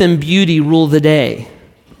youth and beauty rule the day.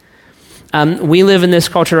 We live in this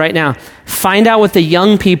culture right now. Find out what the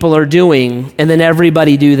young people are doing, and then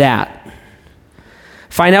everybody do that.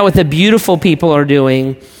 Find out what the beautiful people are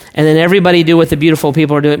doing, and then everybody do what the beautiful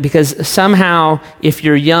people are doing, because somehow, if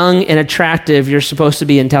you're young and attractive, you're supposed to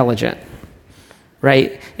be intelligent,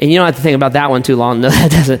 right? And you don't have to think about that one too long. No, that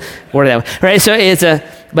doesn't work that way, right? So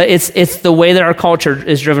it's the way that our culture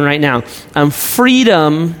is driven right now.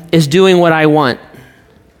 Freedom is doing what I want.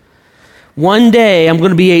 One day I'm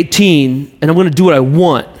going to be 18 and I'm going to do what I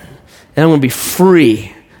want, and I'm going to be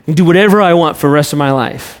free and do whatever I want for the rest of my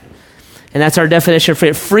life. And that's our definition of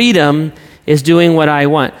freedom. Freedom is doing what I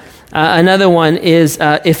want. Another one is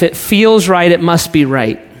if it feels right, it must be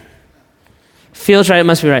right. Feels right, it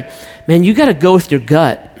must be right. Man, you got to go with your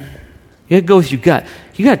gut. You got to go with your gut.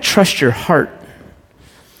 You got to trust your heart.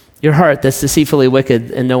 Your heart that's deceitfully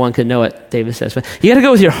wicked and no one can know it, David says. But you got to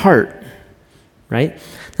go with your heart, right?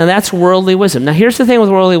 Now that's worldly wisdom. Now here's the thing with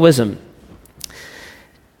worldly wisdom.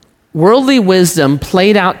 Worldly wisdom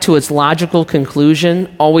played out to its logical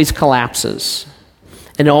conclusion always collapses.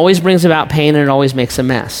 And it always brings about pain, and it always makes a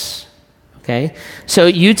mess. Okay? So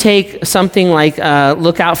you take something like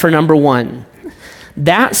look out for number one.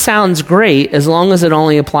 That sounds great as long as it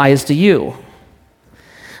only applies to you.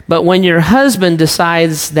 But when your husband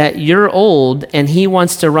decides that you're old and he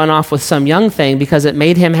wants to run off with some young thing because it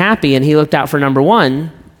made him happy and he looked out for number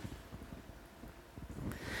one,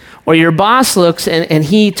 or your boss looks and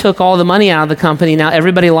he took all the money out of the company, now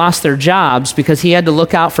everybody lost their jobs because he had to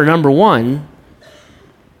look out for number one,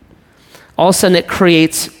 all of a sudden it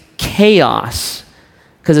creates chaos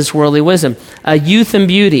because it's worldly wisdom. Youth and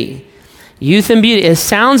beauty. Youth and beauty, it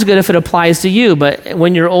sounds good if it applies to you, but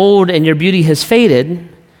when you're old and your beauty has faded,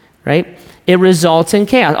 right, it results in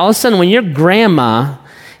chaos. All of a sudden, when your grandma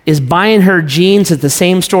is buying her jeans at the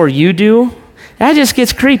same store you do, that just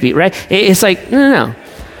gets creepy, right? It's like, no.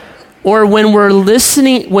 Or when we're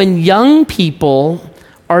listening, when young people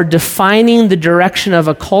are defining the direction of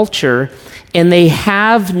a culture and they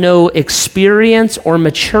have no experience or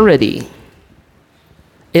maturity,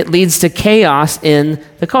 it leads to chaos in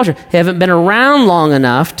the culture. They haven't been around long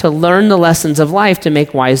enough to learn the lessons of life to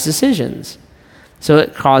make wise decisions. So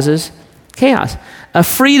it causes chaos.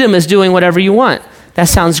 Freedom is doing whatever you want. That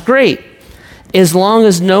sounds great, as long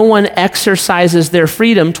as no one exercises their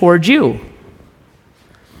freedom towards you.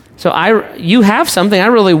 So you have something, I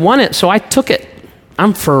really want it, so I took it.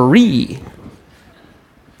 I'm free,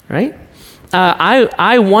 right?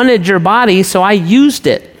 I wanted your body, so I used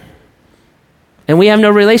it. And we have no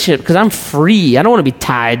relationship because I'm free. I don't want to be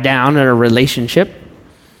tied down in a relationship,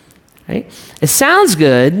 right? It sounds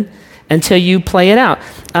good until you play it out.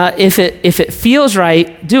 If it feels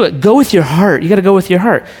right, do it. Go with your heart. You got to go with your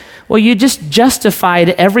heart. Well, you just justified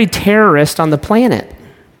every terrorist on the planet.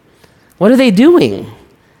 What are they doing?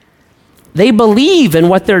 They believe in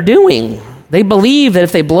what they're doing. They believe that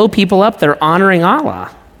if they blow people up, they're honoring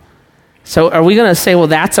Allah. So are we going to say, well,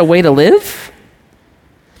 that's a way to live?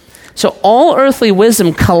 So all earthly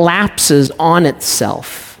wisdom collapses on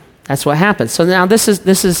itself. That's what happens. So now this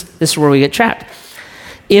is where we get trapped.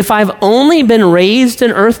 If I've only been raised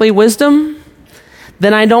in earthly wisdom,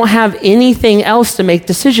 then I don't have anything else to make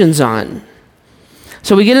decisions on.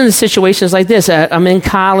 So we get into situations like this. I'm in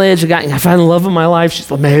college. I find the love of my life. She's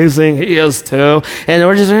amazing. He is too. And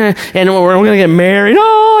we're going to get married.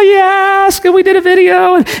 Oh, yes. And we did a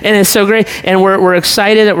video. And it's so great. And we're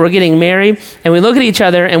excited that we're getting married. And we look at each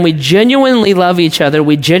other and we genuinely love each other.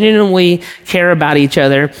 We genuinely care about each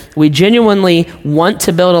other. We genuinely want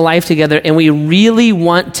to build a life together. And we really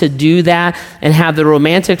want to do that and have the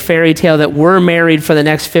romantic fairy tale that we're married for the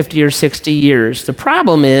next 50 or 60 years. The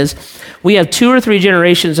problem is we have 2 or 3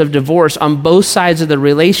 generations of divorce on both sides of the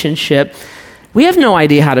relationship. We have no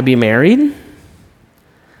idea how to be married.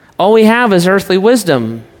 All we have is earthly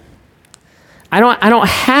wisdom. I don't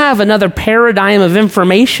have another paradigm of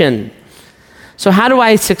information. So how do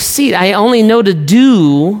I succeed? I only know to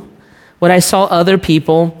do what I saw other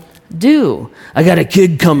people do. I got a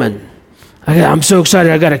kid coming. I'm so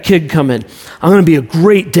excited I got a kid coming. I'm going to be a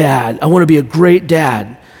great dad. I want to be a great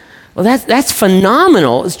dad. Well, that's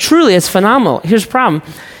phenomenal. It's phenomenal. Here's the problem.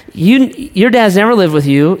 Your dad's never lived with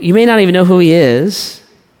you. You may not even know who he is.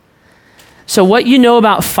 So what you know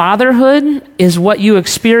about fatherhood is what you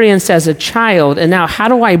experienced as a child. And now how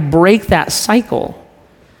do I break that cycle?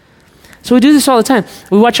 So we do this all the time.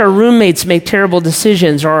 We watch our roommates make terrible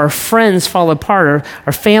decisions, or our friends fall apart, or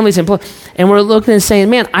our families implode. And we're looking and saying,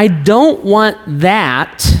 man, I don't want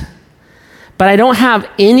that. But I don't have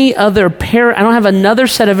any other I don't have another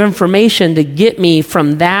set of information to get me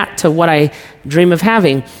from that to what I dream of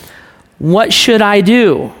having. What should I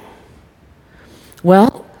do?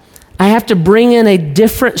 Well, I have to bring in a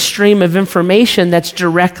different stream of information that's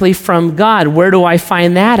directly from God. Where do I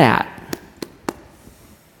find that at?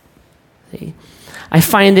 See? I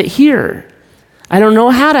find it here. I don't know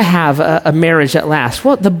how to have a marriage that lasts.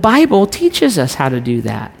 Well, the Bible teaches us how to do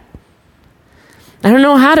that. I don't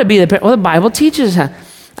know how to be the Bible teaches us.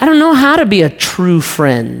 I don't know how to be a true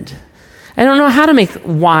friend. I don't know how to make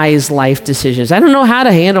wise life decisions. I don't know how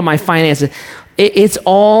to handle my finances. It's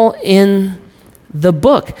all in the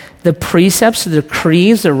book. The precepts, the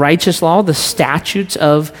decrees, the righteous law, the statutes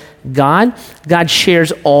of God. God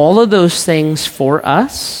shares all of those things for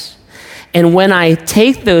us. And when I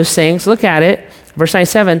take those things, look at it, verse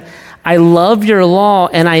 97, I love your law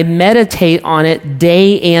and I meditate on it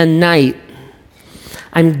day and night.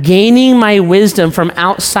 I'm gaining my wisdom from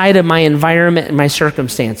outside of my environment and my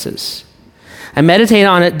circumstances. I meditate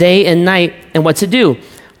on it day and night. And what's it do?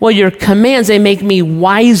 Well, your commands, they make me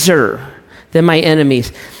wiser than my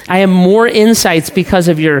enemies. I have more insights because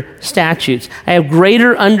of your statutes. I have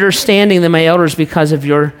greater understanding than my elders because of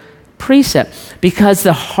your precept. Because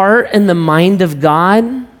the heart and the mind of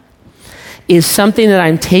God is something that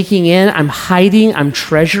I'm taking in, I'm hiding, I'm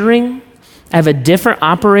treasuring. I have a different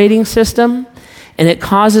operating system. And it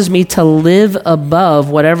causes me to live above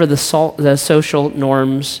whatever the social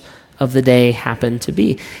norms of the day happen to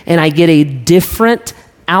be. And I get a different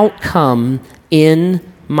outcome in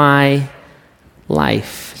my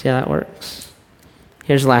life. See how that works?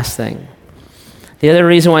 Here's the last thing. The other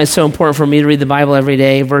reason why it's so important for me to read the Bible every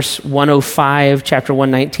day, verse 105, chapter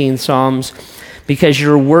 119, Psalms, because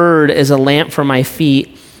your word is a lamp for my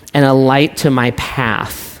feet and a light to my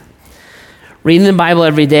path. Reading the Bible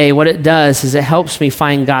every day, what it does is it helps me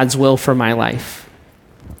find God's will for my life.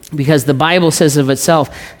 Because the Bible says of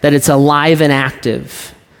itself that it's alive and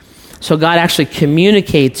active. So God actually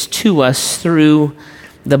communicates to us through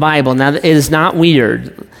the Bible. Now, it is not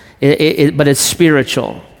weird, but it's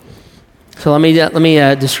spiritual. So let me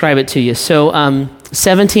describe it to you. So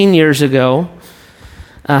 17 years ago,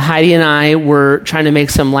 Heidi and I were trying to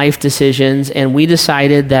make some life decisions, and we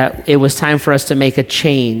decided that it was time for us to make a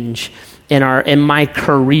change in my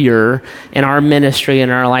career, in our ministry, in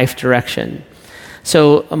our life direction.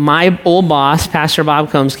 So my old boss, Pastor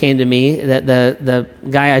Bob Combs, came to me, the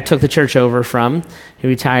guy I took the church over from, he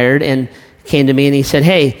retired, and came to me and he said,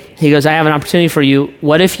 hey, he goes, I have an opportunity for you.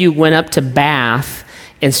 What if you went up to Bath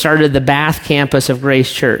and started the Bath campus of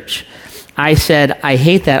Grace Church? I said, I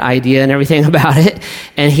hate that idea and everything about it.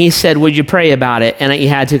 And he said, would you pray about it? And he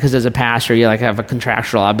had to, because as a pastor, you have a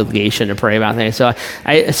contractual obligation to pray about things. So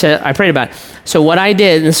I said, I prayed about it. So what I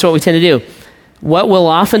did, and this is what we tend to do, what we'll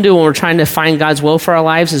often do when we're trying to find God's will for our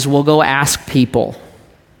lives is we'll go ask people.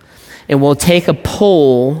 And we'll take a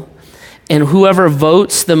poll, and whoever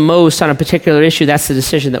votes the most on a particular issue, that's the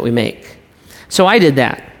decision that we make. So I did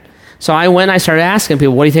that. So I went and I started asking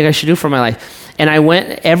people, what do you think I should do for my life? And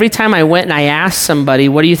every time I went and I asked somebody,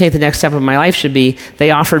 what do you think the next step of my life should be? They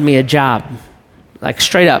offered me a job, like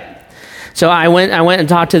straight up. So I went and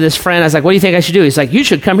talked to this friend. I was like, what do you think I should do? He's like, you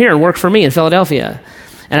should come here and work for me in Philadelphia.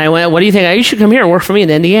 And I went, what do you think? You should come here and work for me in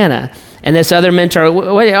Indiana. And this other mentor,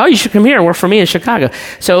 oh, you should come here and work for me in Chicago.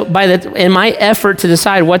 So in my effort to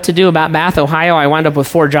decide what to do about Bath, Ohio, I wound up with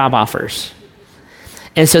 4 job offers.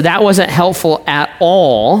 And so that wasn't helpful at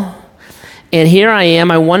all. And here I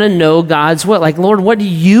am, I want to know God's will. Like, Lord, what do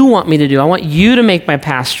you want me to do? I want you to make my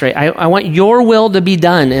path straight. I want your will to be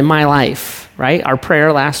done in my life, right? Our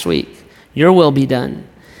prayer last week, your will be done.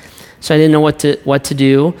 So I didn't know what to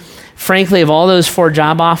do. Frankly, of all those 4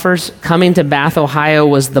 job offers, coming to Bath, Ohio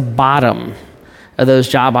was the bottom of those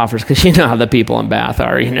job offers, because you know how the people in Bath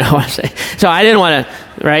are, you know. So I didn't want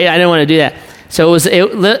to, right? I didn't want to do that. So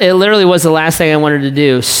it literally was the last thing I wanted to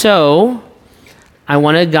do. So I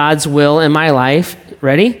wanted God's will in my life.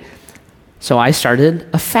 Ready? So I started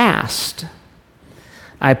a fast.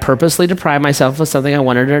 I purposely deprived myself of something I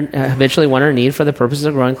habitually wanted or need for the purposes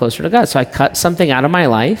of growing closer to God. So I cut something out of my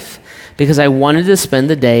life because I wanted to spend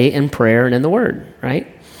the day in prayer and in the Word, right?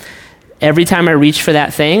 Every time I reached for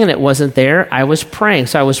that thing and it wasn't there, I was praying.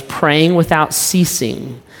 So I was praying without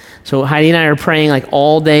ceasing. So Heidi and I are praying like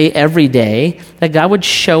all day, every day, that God would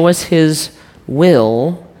show us his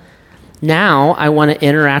will. Now I want to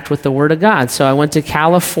interact with the Word of God. So I went to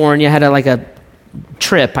California, had a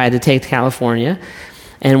trip I had to take to California.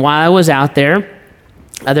 And while I was out there,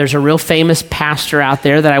 there's a real famous pastor out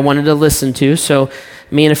there that I wanted to listen to. So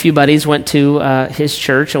me and a few buddies went to his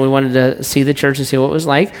church, and we wanted to see the church and see what it was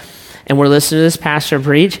like. And we're listening to this pastor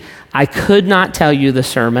preach. I could not tell you the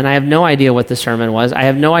sermon. I have no idea what the sermon was. I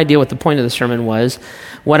have no idea what the point of the sermon was.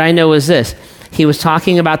 What I know is this. He was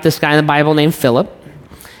talking about this guy in the Bible named Philip.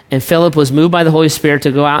 And Philip was moved by the Holy Spirit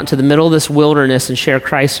to go out into the middle of this wilderness and share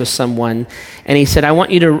Christ with someone. And he said, I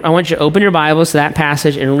want you to open your Bibles to that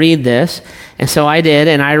passage and read this. And so I did,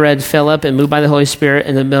 and I read Philip and moved by the Holy Spirit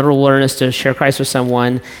in the middle of the wilderness to share Christ with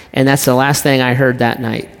someone. And that's the last thing I heard that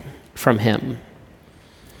night from him.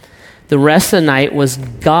 The rest of the night was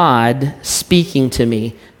God speaking to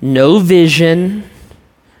me. No vision,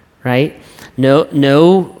 right?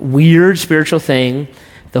 No weird spiritual thing.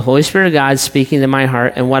 The Holy Spirit of God speaking to my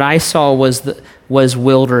heart, and what I saw was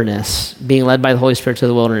wilderness, being led by the Holy Spirit to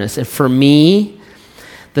the wilderness. And for me,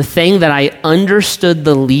 the thing that I understood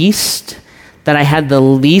the least, that I had the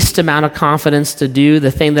least amount of confidence to do, the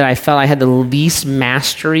thing that I felt I had the least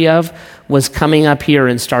mastery of, was coming up here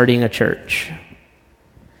and starting a church.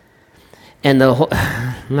 And I'm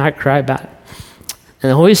not cry about it. And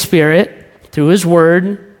the Holy Spirit, through his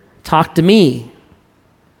word, talked to me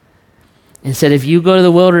and said, if you go to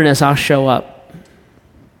the wilderness, I'll show up.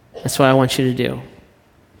 That's what I want you to do.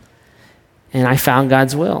 And I found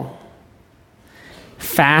God's will.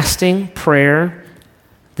 Fasting, prayer,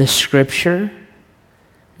 the scripture.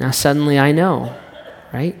 Now suddenly I know,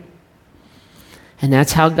 right? And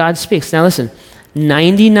that's how God speaks. Now listen,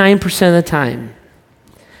 99% of the time,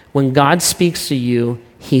 when God speaks to you,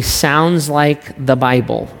 he sounds like the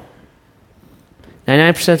Bible. 99%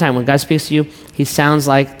 of the time, when God speaks to you, he sounds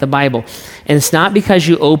like the Bible. And it's not because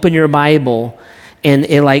you open your Bible and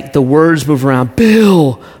the words move around.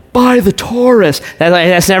 Bill, buy the Taurus.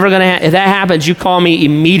 That's never going to happen. If that happens, you call me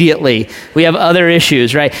immediately. We have other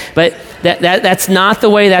issues, right? But that's not the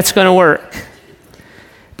way that's going to work.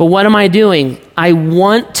 But what am I doing? I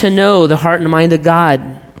want to know the heart and mind of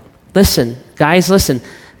God. Listen, guys, listen.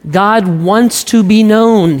 God wants to be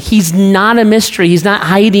known. He's not a mystery. He's not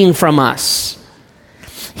hiding from us.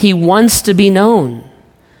 He wants to be known.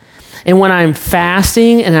 And when I'm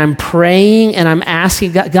fasting and I'm praying and I'm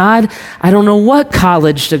asking God, I don't know what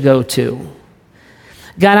college to go to.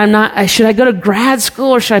 God, should I go to grad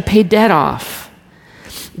school or should I pay debt off?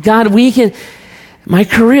 God, my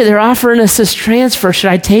career, they're offering us this transfer. Should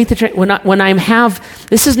I take the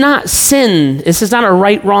this is not sin. This is not a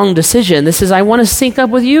right, wrong decision. This is, I want to sync up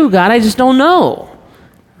with you, God. I just don't know,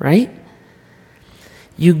 right?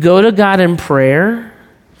 You go to God in prayer.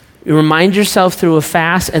 You remind yourself through a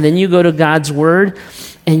fast, and then you go to God's word,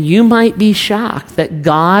 and you might be shocked that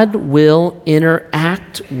God will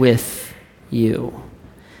interact with you.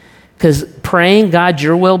 Because praying, God,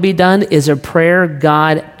 your will be done, is a prayer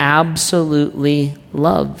God absolutely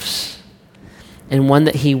loves, and one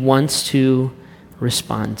that he wants to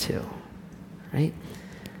respond to, right?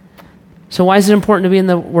 So why is it important to be in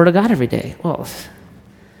the Word of God every day? Well,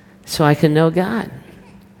 so I can know God,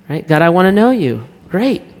 right? God, I want to know you.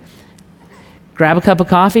 Great. Grab a cup of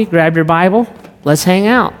coffee, grab your Bible, let's hang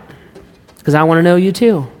out, because I want to know you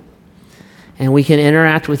too. And we can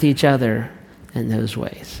interact with each other in those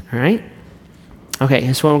ways, all right? Okay,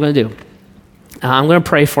 here's what we're going to do. I'm going to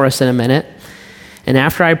pray for us in a minute. And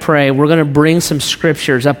after I pray, we're going to bring some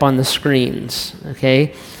scriptures up on the screens,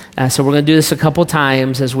 okay? So we're going to do this a couple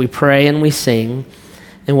times as we pray and we sing.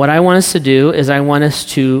 And what I want us to do is I want us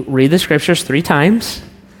to read the scriptures 3 times,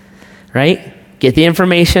 right? Get the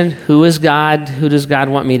information. Who is God? Who does God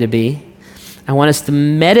want me to be? I want us to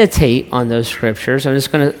meditate on those scriptures. I'm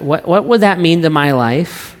just going to, what would that mean to my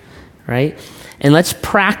life, right? And let's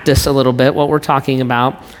practice a little bit what we're talking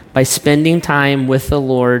about by spending time with the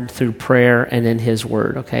Lord through prayer and in his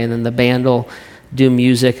word, okay? And then the band will do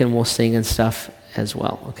music and we'll sing and stuff as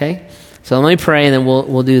well, okay? So let me pray and then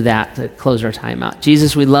we'll do that to close our time out.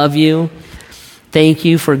 Jesus, we love you. Thank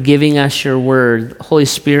you for giving us your word. Holy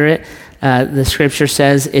Spirit, the scripture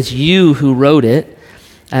says it's you who wrote it,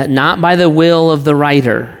 not by the will of the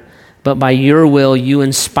writer, but by your will, you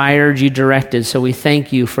inspired, you directed. So we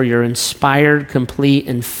thank you for your inspired, complete,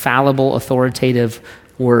 infallible, authoritative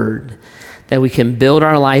word that we can build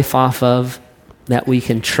our life off of, that we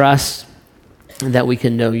can trust, and that we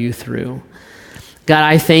can know you through. God,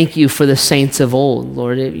 I thank you for the saints of old,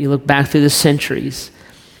 Lord. You look back through the centuries,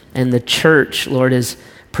 and the church, Lord, has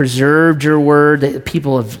preserved your word.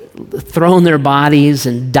 People have thrown their bodies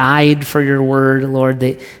and died for your word, Lord.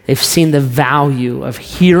 They've seen the value of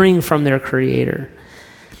hearing from their Creator.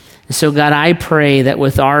 And so, God, I pray that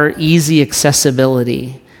with our easy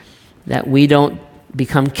accessibility, that we don't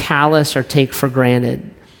become callous or take for granted,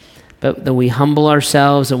 but that we humble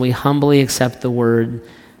ourselves and we humbly accept the word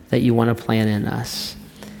that you want to plant in us.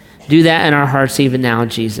 Do that in our hearts even now,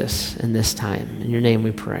 Jesus, in this time. In your name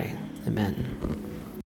we pray. Amen.